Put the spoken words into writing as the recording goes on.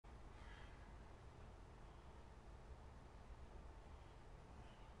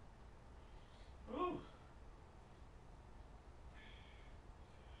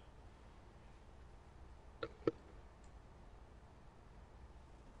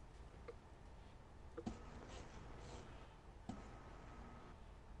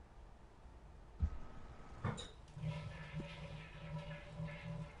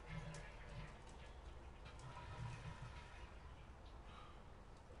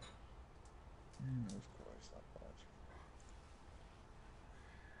Of course, I thought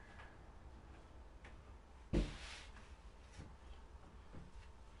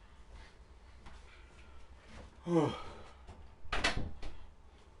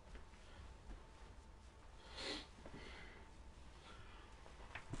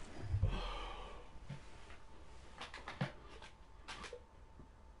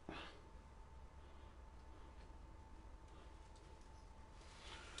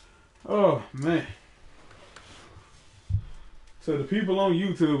Oh man. So the people on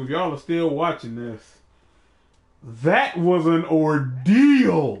YouTube, if y'all are still watching this, that was an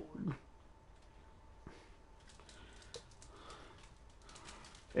ordeal.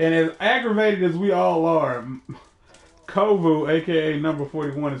 And as aggravated as we all are, Kovu, aka number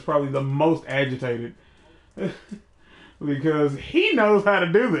 41, is probably the most agitated. Because he knows how to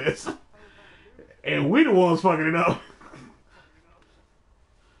do this. And we the ones fucking it up.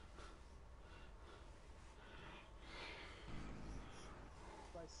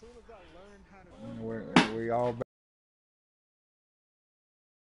 we all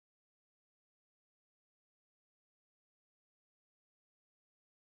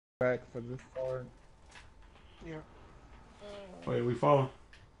back for this part. Yeah. Wait, we falling?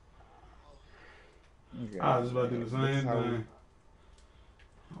 Okay, I was just about to do the this is same how we. thing.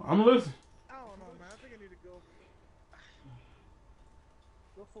 I'm listening. I don't know, man. I think I need to go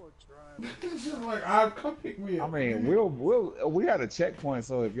for a drive. It's just like, come pick me I up. mean, we had a checkpoint,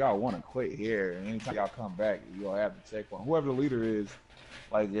 so if y'all want to quit here, anytime y'all come back, you'll have the checkpoint. Whoever the leader is,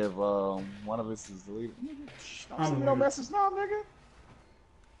 like if one of us is the leader, don't send me no message now, nigga.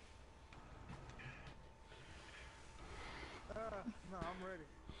 No, I'm ready.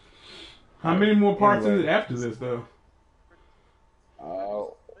 How many more parts is Anyway, it after this, though?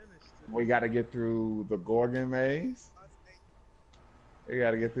 we got to get through the Gorgon maze. We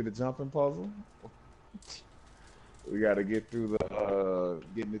got to get through the jumping puzzle. We got to get through the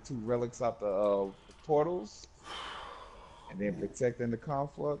getting the two relics out the portals, and then protecting the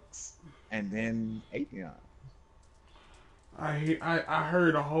conflux, and then Atheon. I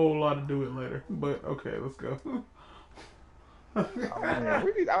heard a whole lot to do it later, but okay, let's go. I mean,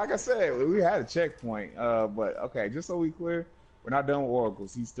 we need, like I said, we had a checkpoint. But okay, just so we clear, we're not done with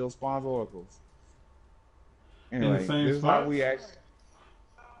oracles. He still spawns oracles. In the Anyway, same this is how spot? we actually.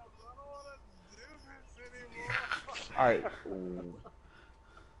 All right.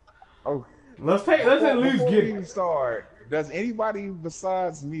 Oh, Let's at least before get we even start, does anybody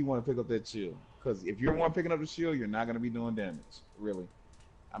besides me want to pick up that shield? Because if you're the one picking up the shield, you're not going to be doing damage, really.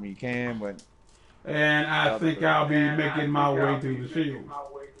 I mean, you can, but and I think I'll be making my way through the shield.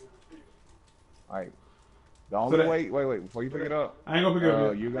 all right. The only wait, before you pick it up, I ain't gonna pick it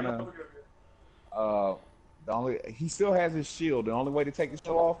up yet. you're gonna he still has his shield. The only way to take his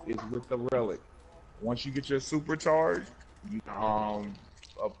shield off is with the relic. Once you get your super charge, you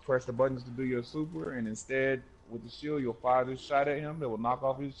press the buttons to do your super, and instead with the shield, you'll fire this shot at him that will knock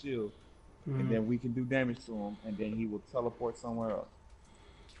off his shield, and then we can do damage to him, and then he will teleport somewhere else.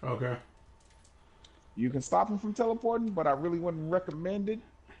 Okay. You can stop him from teleporting, but I really wouldn't recommend it.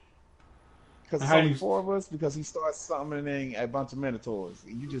 Because it's How do only you- 4 of us, because he starts summoning a bunch of Minotaurs.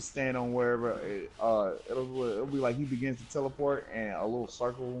 You just stand on wherever, it'll be like he begins to teleport, and a little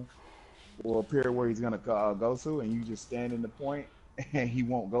circle will appear where he's going to go to, and you just stand in the point, and he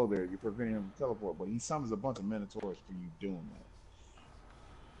won't go there. You're preventing him from teleport, but he summons a bunch of Minotaurs for you doing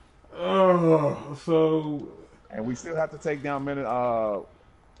that. Oh, so And we still have to take down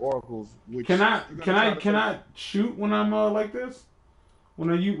oracles. Which can I shoot when I'm like this? When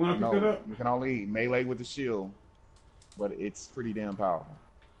I pick it up? You can only melee with the shield, but it's pretty damn powerful.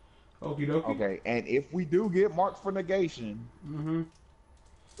 Okie dokie. Okay, and if we do get marked for negation,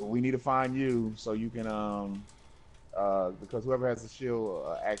 we need to find you so you can because whoever has the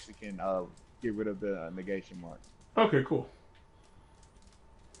shield actually can get rid of the negation mark. Okay, cool.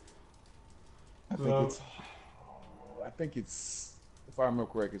 I think it's if I remember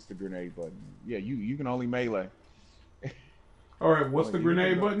correct, it's the grenade button. Yeah, you can only melee. All right, what's the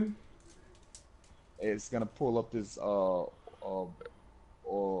grenade button? It's gonna pull up this orb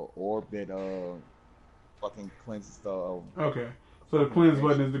that fucking cleanses the. Okay, so the cleanse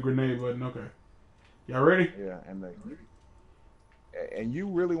button is the grenade button. Okay, y'all ready? Yeah, and you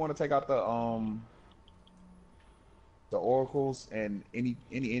really want to take out the oracles and any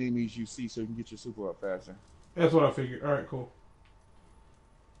enemies you see, so you can get your super up faster. That's what I figured. All right, cool.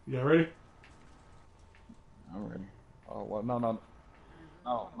 Y'all ready? I'm ready. Oh well, no.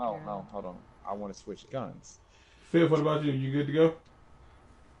 Hold on. I want to switch guns. Phil, what about you? You good to go?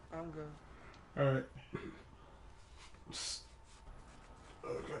 I'm good. All right.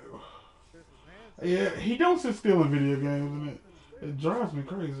 Okay. Yeah, he don't sit still in video games, and it drives me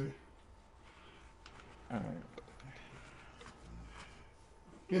crazy. Alright.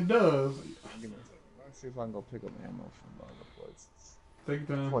 It does. Give me a second. Let's see if I can go pick up ammo from other places. Take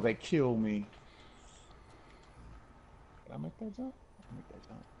your Before time. they kill me. Can I make that jump? I can make that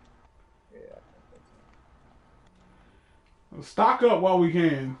jump. Yeah, I can make that jump. Stock up while we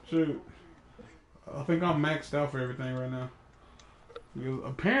can. Shoot. I think I'm maxed out for everything right now. Because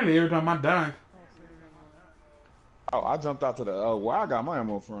apparently every time I die, Oh, I jumped out to the where I got my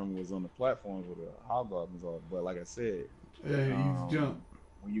ammo from was on the platforms where the hobgoblins are. But like I said, yeah, you jump.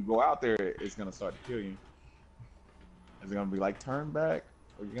 when you go out there, it's gonna start to kill you. It's gonna be like turn back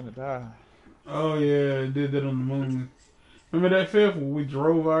or you're gonna die. Oh yeah, it did that on the moon. Remember that fifth when we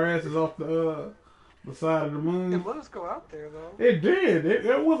drove our asses off the side of the It moon? let us go out there though. It did.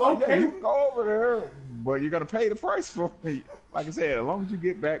 It was Oh, yeah, okay. you can go over there, but you're gonna pay the price for it. Like I said, as long as you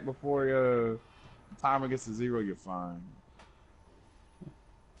get back before the timer gets to 0, you're fine.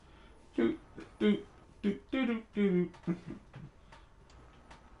 Do, do, do, do, do, do.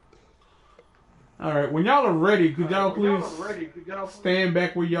 All right, when y'all are ready, could y'all please stand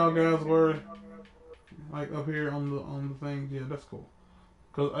back where y'all guys were, like up here on the thing? Yeah, that's cool.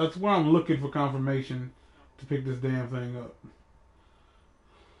 Cause that's where I'm looking for confirmation to pick this damn thing up.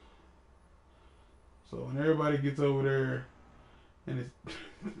 So when everybody gets over there, and it's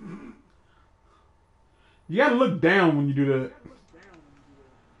you gotta look down when you do that.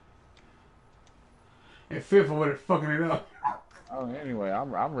 And fifth over there fucking it up. Oh, anyway,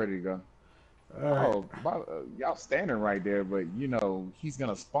 I'm ready to go. All right. Oh, y'all standing right there, but you know he's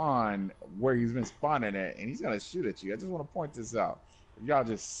gonna spawn where he's been spawning at, and he's gonna shoot at you. I just want to point this out. If y'all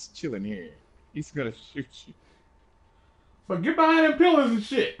just chilling here, he's gonna shoot you. So get behind them pillars and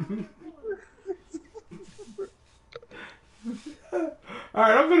shit. Alright,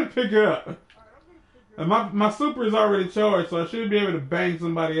 I'm gonna pick it up. And my super is already charged, so I should be able to bang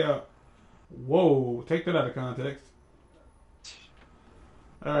somebody out. Whoa, take that out of context.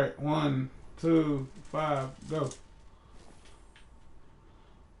 Alright, 1, 2, 5, go.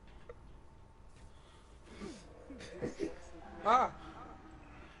 Ah!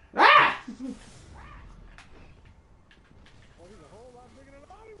 Ah!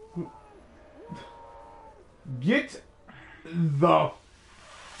 Get the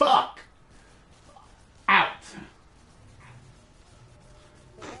fuck out.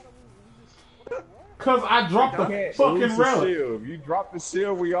 Cause I dropped the fucking Lose the relic. shield. If you drop the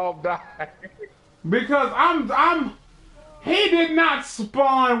shield, we all die. Because I'm he did not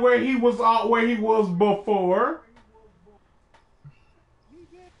spawn where he was before.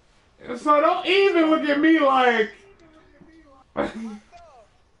 So don't even look at me like No,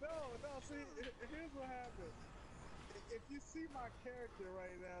 see, here's what happened. If you see my character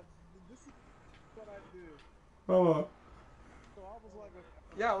right now, this is what I do. hold on. So I was like,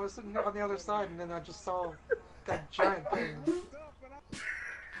 yeah, I was sitting on the other side, and then I just saw that giant thing.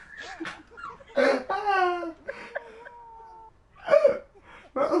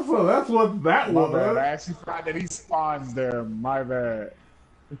 So that's what that My was. bad. I actually forgot that he spawns there. My bad.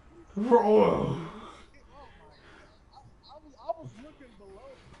 Oh. I was looking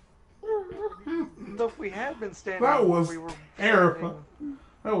below. So if we had been standing, That was we were terrifying.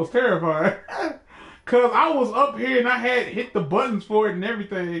 That was terrifying. Cause I was up here and I had hit the buttons for it and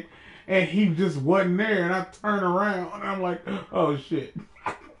everything, and he just wasn't there. And I turned around and I'm like, oh shit.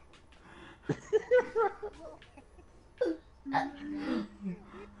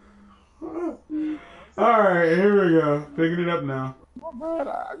 All right, here we go. Picking it up now. My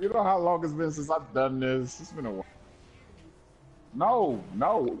bad. You know how long it's been since I've done this? It's been a while.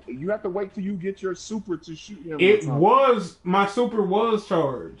 No. You have to wait till you get your super to shoot him. It was my super was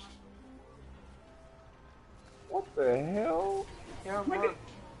charged. What the hell? Yeah, look.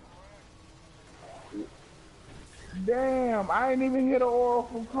 Damn, I ain't even hit an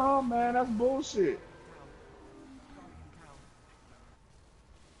Oracle Calm, man. That's bullshit.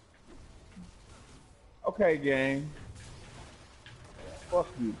 Okay, gang. Fuck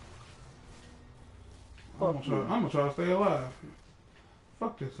you. I'm gonna try to stay alive.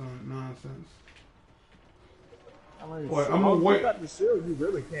 Fuck this nonsense. I mean, Wait, so I'm gonna if wait. You got the shield, you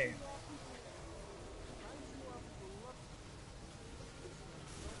really can't.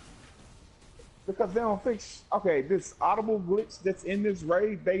 Because they don't fix. Okay, this audible glitch that's in this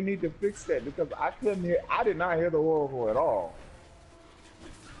raid, they need to fix that because I couldn't hear. I did not hear the Oracle at all.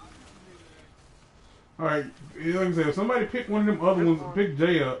 Alright, like I said, if somebody pick one of them other ones, pick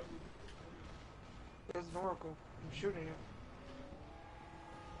Jay up. There's an oracle. I'm shooting it.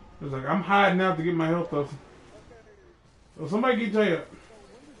 It's like, I'm hiding out to get my health up. So somebody get Jay up.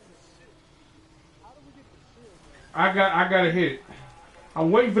 I gotta hit it.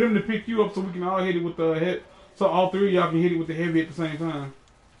 I'm waiting for them to pick you up so we can all hit it with the head. So all three of y'all can hit it with the heavy at the same time.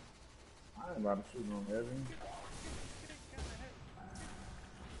 I ain't about to shoot on heavy.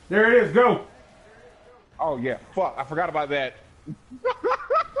 There it is. Go. Oh yeah, fuck! I forgot about that.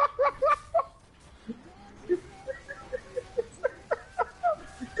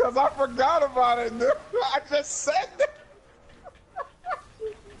 Because I forgot about it, dude. I just said that.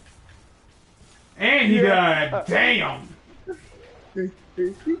 And he died. Damn.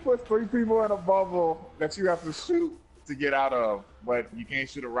 He puts 3 people in a bubble that you have to shoot to get out of, but you can't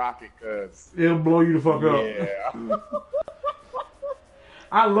shoot a rocket because It'll blow you the fuck up. yeah.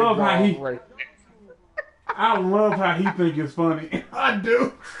 I love how he think it's funny. I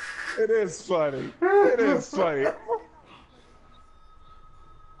do. It is funny. It is funny. I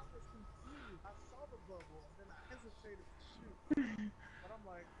saw the bubble and then I hesitated to shoot. But I'm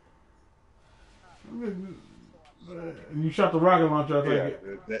like, And you shot the rocket launcher, I think.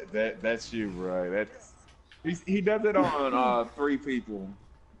 Yeah, that's you, bro. He does it on 3 people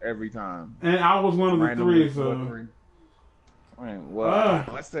every time. And I was one of the Randomly, 3, so. 3. Well,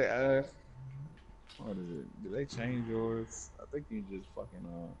 let's say, what is it? Do they change yours? I think you just fucking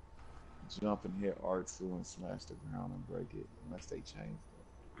jump and hit R2 and smash the ground and break it, unless they change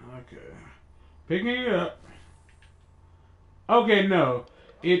it. Okay. Picking it up. Okay, no.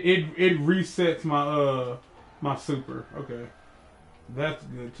 It resets my my super. Okay. That's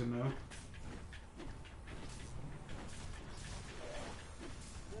good to know.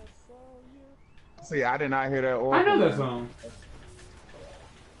 See, I did not hear that. I know that song.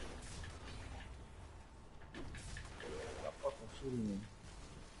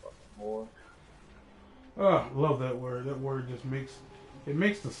 Oh, love that word. That word just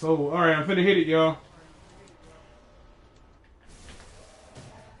makes the soul. All right, I'm finna hit it, y'all.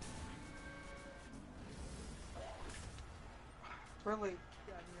 really?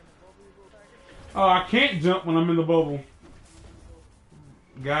 Oh, I can't jump when I'm in the bubble,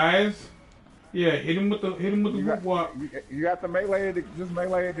 guys. Yeah, hit him with the whoop wop. You got to melee it, just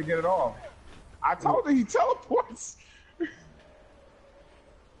melee it to get it off. I told you he teleports.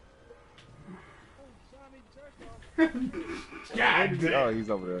 God damn. Oh, he's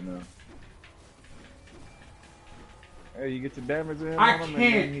over there now. Hey, you get your damage in. I on him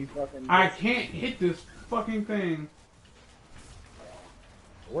can't. And then he fucking I can't hit this fucking thing.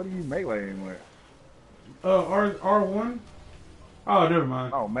 What are you meleeing with? R1. Oh, never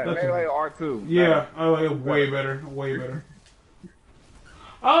mind. Oh, That's melee R2. Yeah, way better, way better.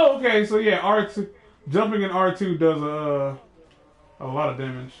 Oh, okay, so yeah, R2, jumping in R2 does a lot of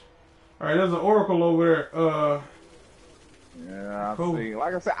damage. All right, there's an Oracle over there. Yeah, I Cool. see.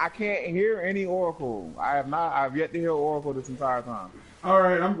 Like I said, I can't hear any Oracle. I've yet to hear Oracle this entire time. All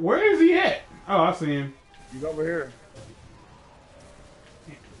right, where is he at? Oh, I see him. He's over here.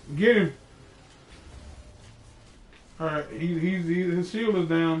 Get him. All right, his shield is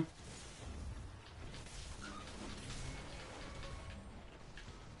down.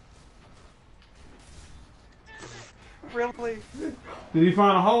 Really? Did he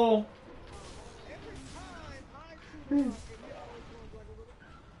find a hole?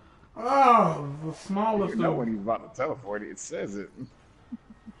 Oh, the smallest You know of when he's about to teleport, it says it.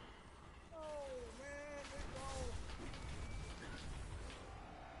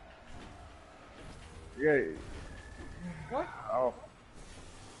 Yeah. What? Oh.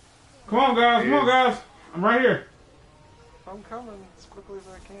 Come on, guys. Come on, guys. I'm right here. I'm coming as quickly as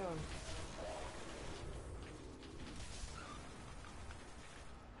I can.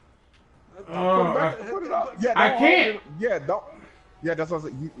 Put it up. Yeah, I don't can't. hold it. Yeah, don't. Yeah, that's what I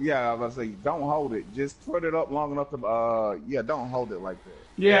was. Yeah, I was gonna say, don't hold it. Just put it up long enough to. Yeah, don't hold it like that.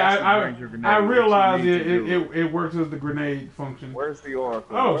 Yeah, I realize What you need to do. it works as the grenade function. Where's the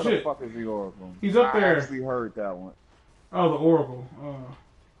Oracle? Oh, Where shit. the fuck is the Oracle? He's up there. I actually heard that one. Oh, the Oracle.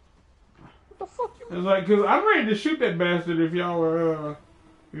 What the fuck you? It's like, cause I'm ready to shoot that bastard if y'all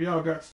got